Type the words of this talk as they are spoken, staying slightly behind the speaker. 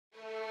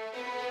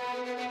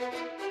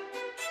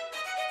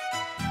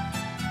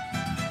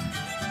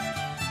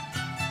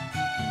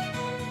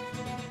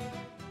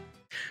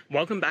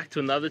Welcome back to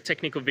another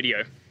technical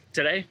video.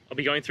 Today, I'll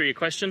be going through your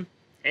question,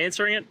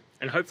 answering it,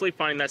 and hopefully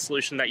finding that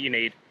solution that you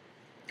need.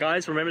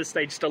 Guys, remember to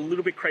stay just a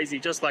little bit crazy,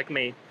 just like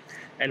me,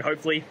 and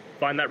hopefully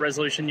find that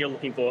resolution you're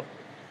looking for.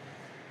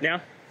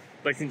 Now,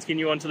 let's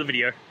continue on to the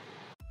video.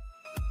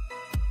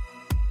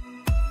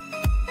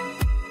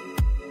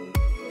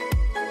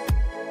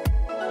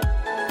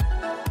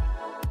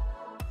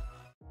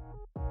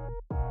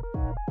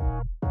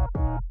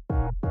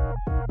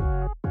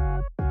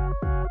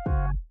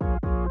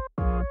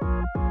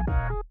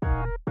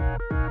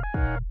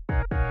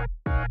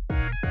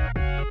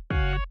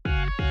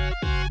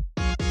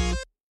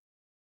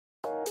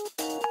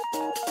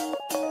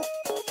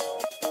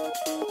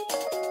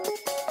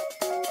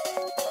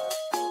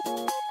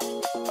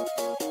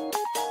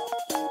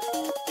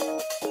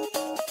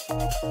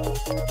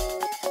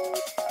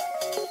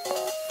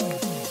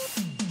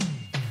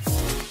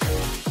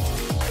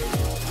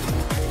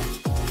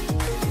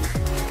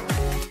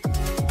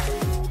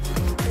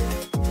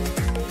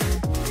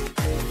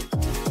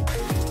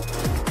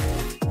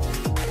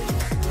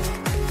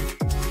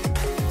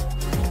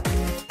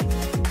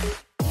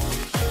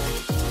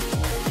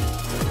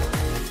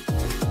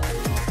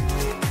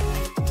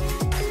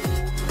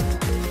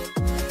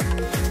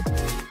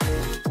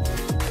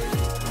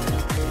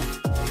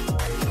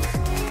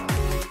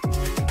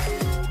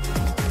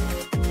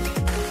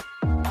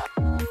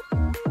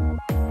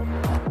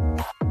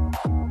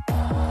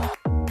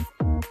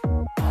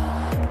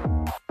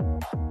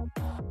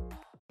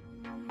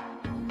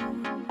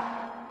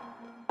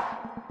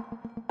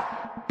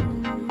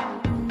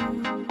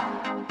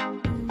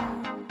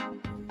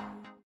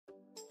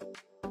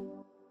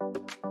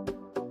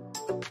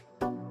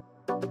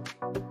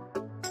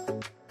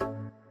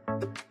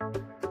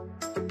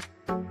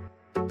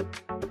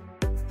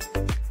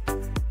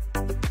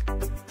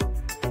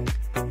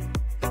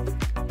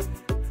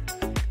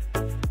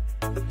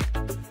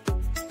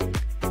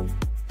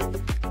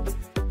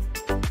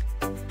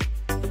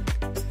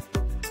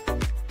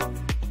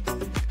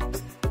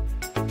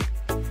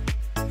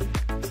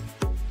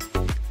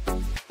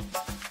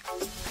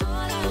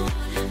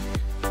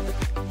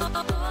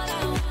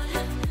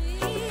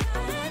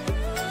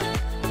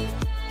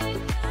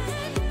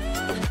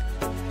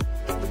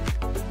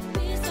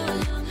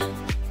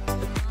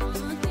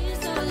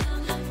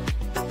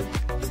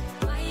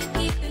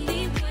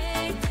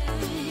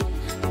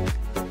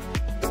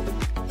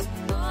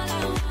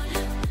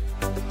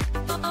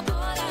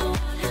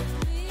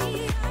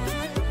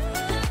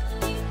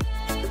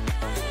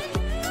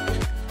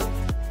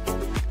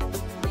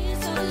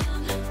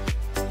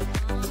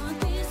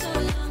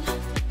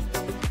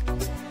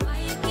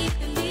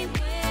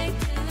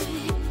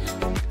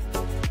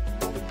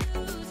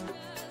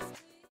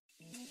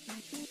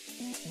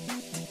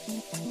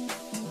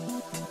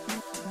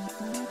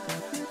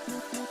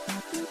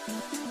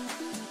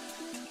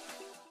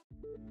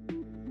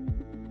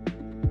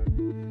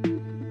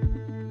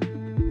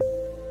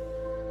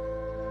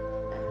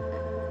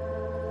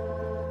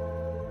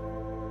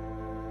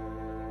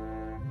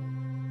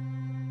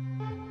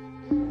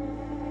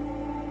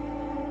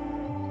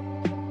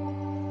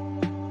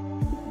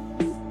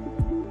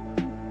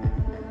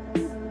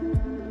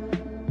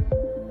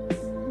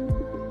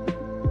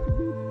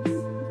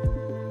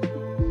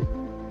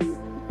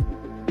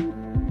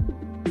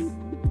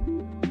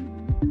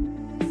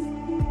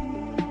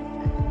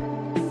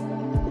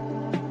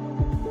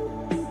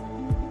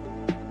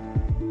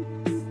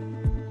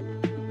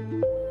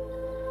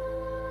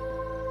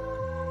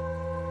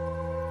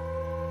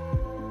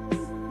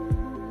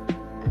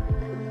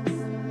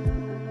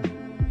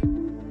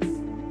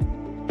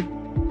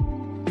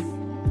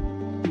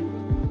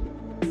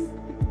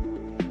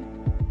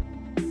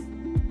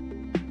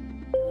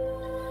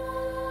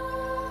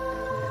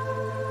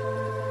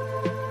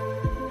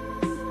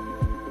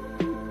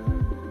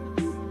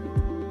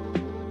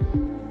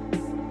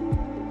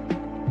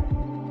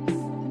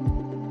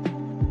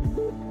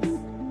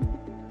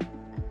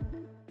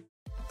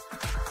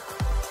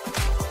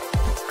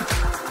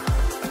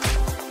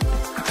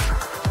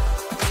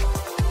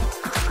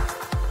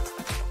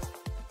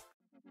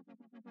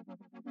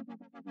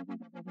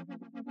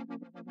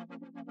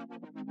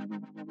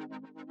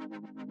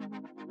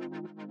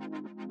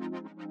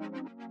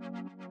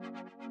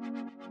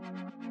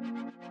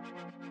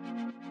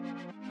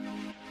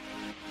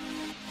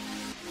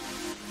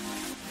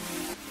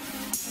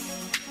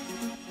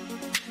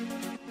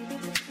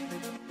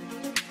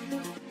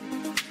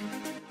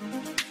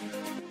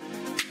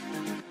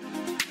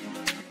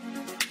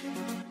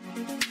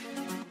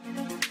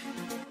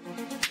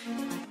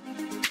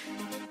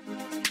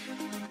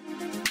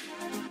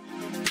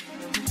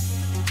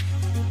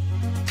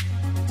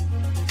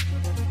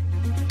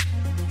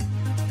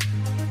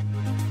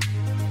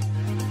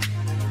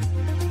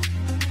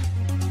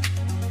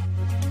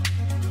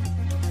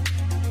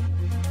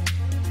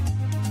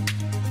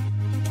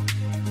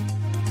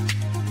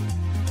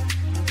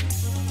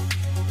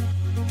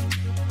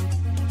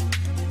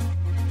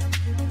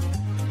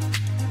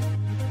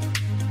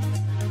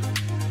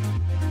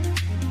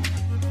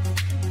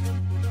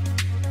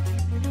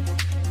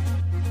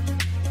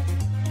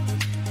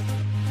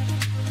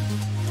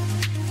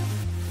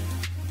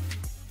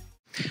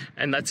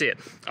 And that's it.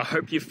 I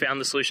hope you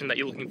found the solution that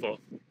you're looking for.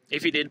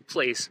 If you did,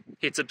 please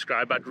hit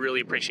subscribe. I'd really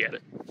appreciate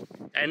it.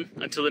 And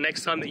until the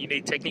next time that you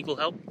need technical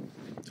help,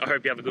 I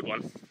hope you have a good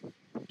one.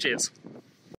 Cheers.